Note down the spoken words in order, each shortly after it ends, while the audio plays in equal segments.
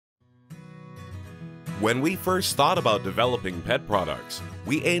When we first thought about developing pet products,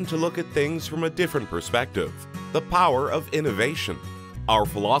 we aimed to look at things from a different perspective, the power of innovation. Our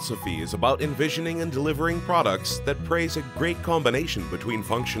philosophy is about envisioning and delivering products that praise a great combination between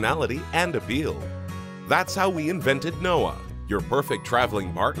functionality and appeal. That's how we invented Noah, your perfect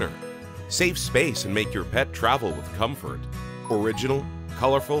traveling partner. Save space and make your pet travel with comfort. Original,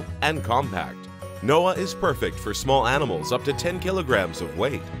 colorful, and compact, Noah is perfect for small animals up to 10 kilograms of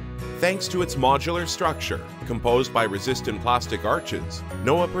weight. Thanks to its modular structure, composed by resistant plastic arches,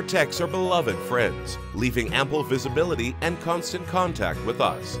 Noah protects our beloved friends, leaving ample visibility and constant contact with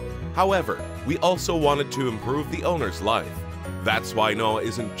us. However, we also wanted to improve the owner's life. That's why Noah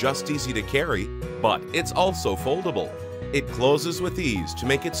isn't just easy to carry, but it's also foldable. It closes with ease to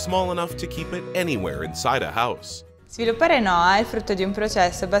make it small enough to keep it anywhere inside a house. Sviluppare Noah è il frutto di un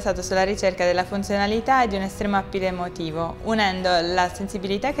processo basato sulla ricerca della funzionalità e di un estremo appeal emotivo, unendo la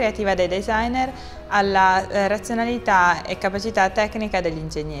sensibilità creativa dei designer alla razionalità e capacità tecnica degli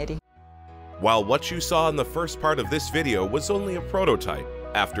ingegneri. While what you saw in the first part of this video was only a prototype,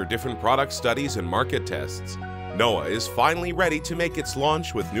 after different product studies and market tests, Noah is finally ready to make its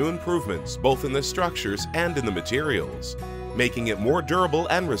launch with new improvements both in the structures and in the materials, making it more durable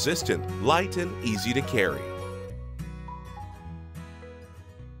and resistant, light and easy to carry.